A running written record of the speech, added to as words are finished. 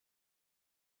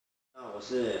我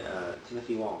是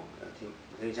Timothy Wong，你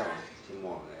可以叫我Tim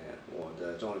Wong，我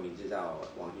的中文名字叫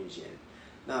王俊贤。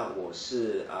那我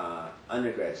是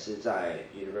undergrad 是在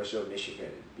University of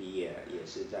Michigan 毕业，也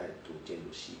是在读建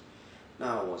筑系。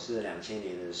那我是2000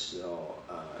年的时候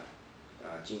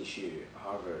进去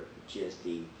Harvard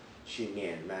GSD 去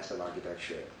念 Master of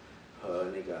Architecture 和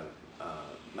那个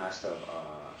Master of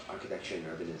Architecture and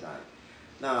Urban Design。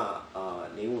那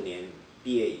05年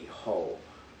毕业以后，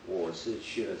我是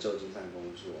去了旧金山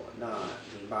工作。那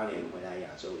08年回来亚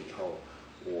洲以后，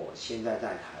我现在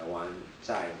在台湾，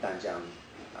在淡江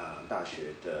大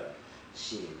学的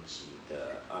4年级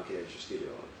的 Architecture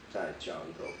Studio 在教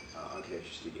一个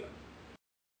Architecture Studio。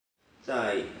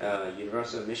在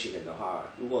University of Michigan 的话，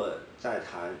如果在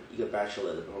谈一个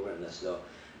Bachelor 的 program 的时候，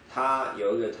它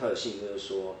有一个特性，就是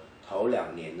说头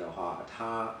2年的话，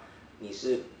你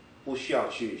是不需要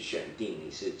去选定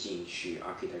你是进去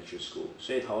Architecture School，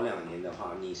 所以头2年的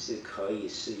话，你是可以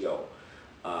是有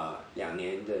2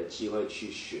年的机会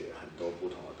去学很多不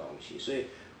同的东西。所以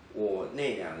我那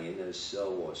2年的时候，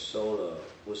我收了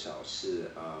不少是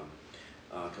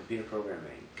Computer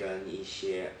Programming 跟一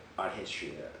些 Art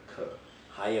History 的课，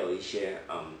还有一些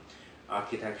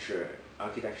Architecture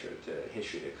的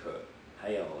History 的课，还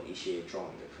有一些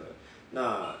Drawing 的课。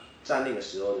那在那个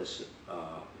时候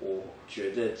我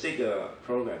觉得这个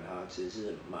program 它其实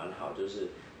是蛮好，就是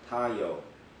它有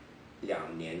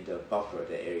2年的 buffer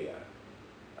的 area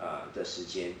的时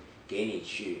间给你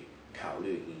去考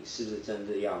虑你是不是真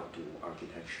的要读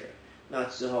architecture。那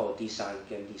之后第3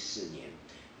跟第4年，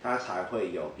它才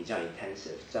会有比较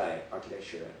intensive 在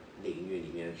architecture 领域里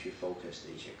面去 focus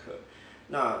的一些课。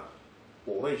那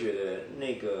我会觉得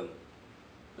那个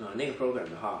program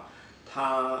的话，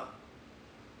它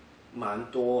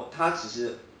蛮多，它只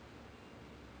是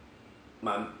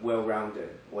蛮 well-rounded。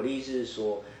我的意思是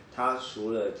说，它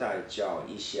除了在教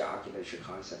一些 architecture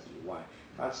concept 以外，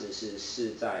它只是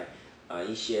在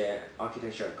一些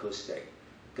architecture acoustic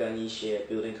跟一些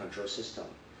building control system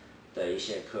的一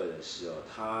些课的时候，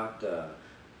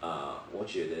我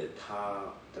觉得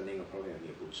它的那个 program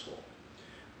也不错。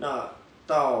那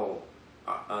到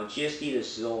GSD 的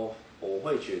时候，我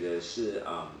会觉得是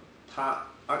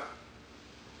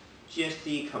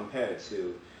GSD compared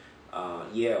to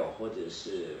Yale 或者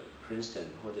是 Princeton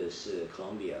或者是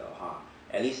Columbia 的话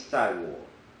 ，at least 在我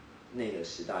那个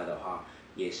时代的话，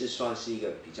也是算是一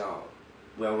个比较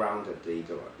well-rounded 的一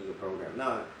个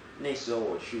program。那时候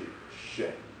我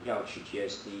要去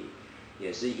GSD，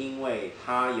 也是因为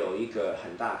它有一个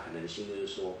很大可能性，就是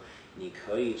说你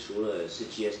可以除了是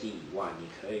GSD 以外，你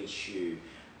可以去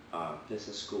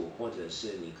business school， 或者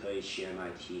是你可以去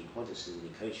MIT， 或者是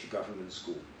你可以去 government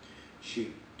school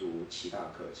去读其他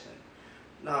课程。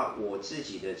那我自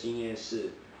己的经验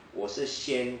是，我是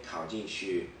先考进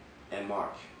去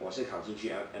MArch， 我是考进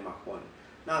去 MArch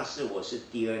 1， 我是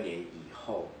第2年以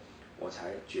后，我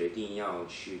才决定要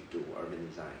去读 Urban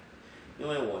Design， 因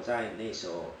为我在那时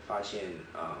候发现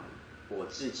我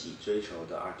自己追求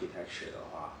的 architecture 的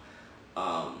话，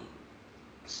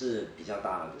是比较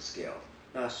大的 scale。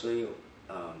那所以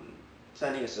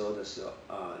在那个时候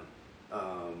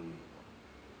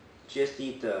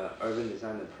GSD 的 Urban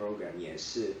Design 的 program 也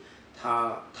是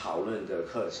他讨论的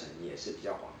课程也是比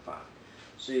较广泛，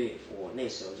所以我那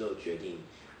时候就决定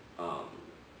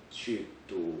去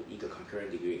读一个 concurrent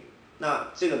degree。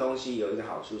那这个东西有一个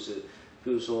好处是，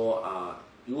比如说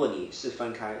如果你是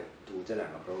分开读这2个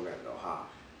program 的话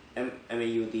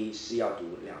，MAUD 是要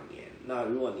读2年。那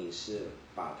如果你是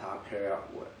把它 pair up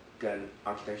跟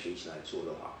architecture 一起来做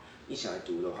的话，一起来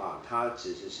读的话，它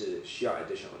只是需要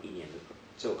additional 1年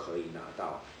就可以拿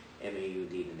到 MAUD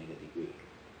的那个 degree。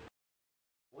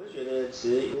我会觉得，其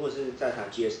实如果是在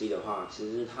谈 GSD 的话，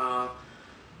其实它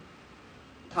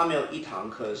没有一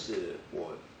堂课是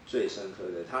我最深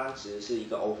刻的，它其实是一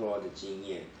个 overall 的经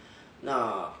验。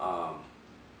那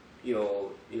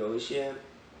有一些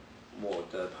我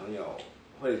的朋友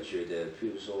会觉得，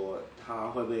譬如说他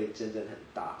会不会真正很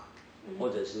大，或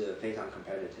者是非常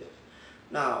competitive。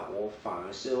那我反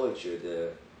而是会觉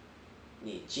得，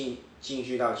你进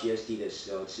去到 GSD 的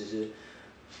时候，其实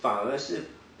反而是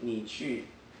你去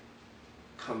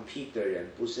compete 的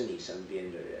人不是你身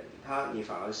边的人，你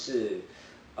反而是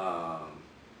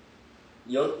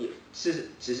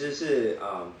其实是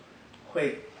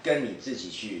会跟你自己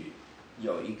去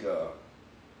有一个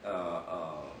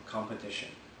competition。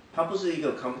它不是一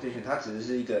个 competition， 它只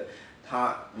是一个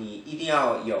你一定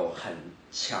要有很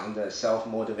强的 self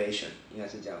motivation， 应该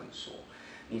是这样子说，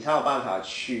你才有办法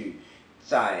去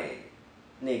在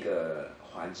那个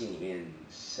环境里面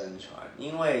生存。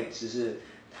因为其实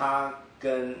它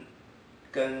跟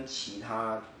其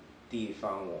他地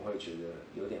方我会觉得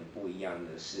有点不一样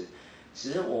的是，其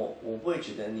实我不会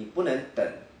觉得你不能等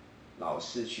老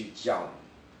师去教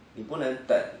你，你不能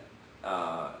等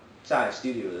在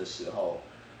studio 的时候，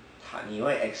你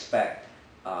会 expect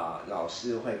老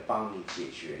师会帮你解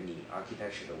决你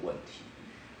architecture 的问题，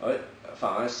而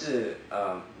反而是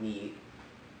你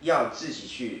要自己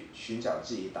去寻找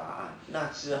自己的答案。那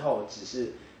之后只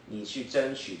是你去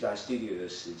争取在 studio 的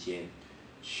时间，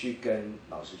去跟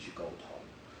老师去沟通。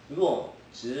如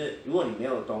果你没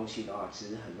有东西的话，其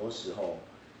实很多时候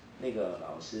那个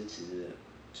老师其实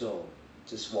就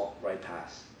just walk right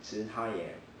past， 其实他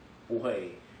也不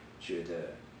会觉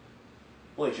得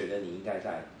你应该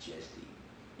在 GSD，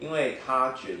 因为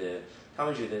他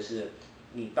们觉得是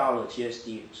你到了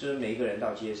GSD， 就是每一个人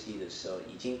到 GSD 的时候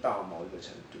已经到某一个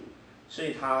程度，所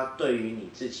以他对于你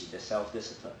自己的 self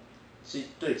discipline， 是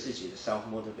对自己的 self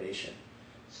motivation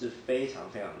是非常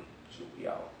非常主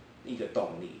要一个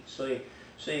动力。所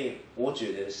以我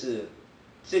觉得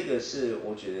这个是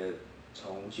我觉得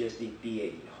从 GSD 毕业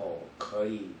以后可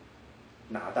以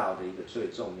拿到的一个最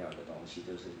重要的东西，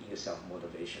就是一个 self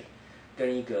motivation，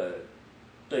 跟一个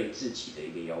对自己的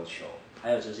一个要求，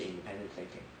还有就是 independent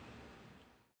thinking。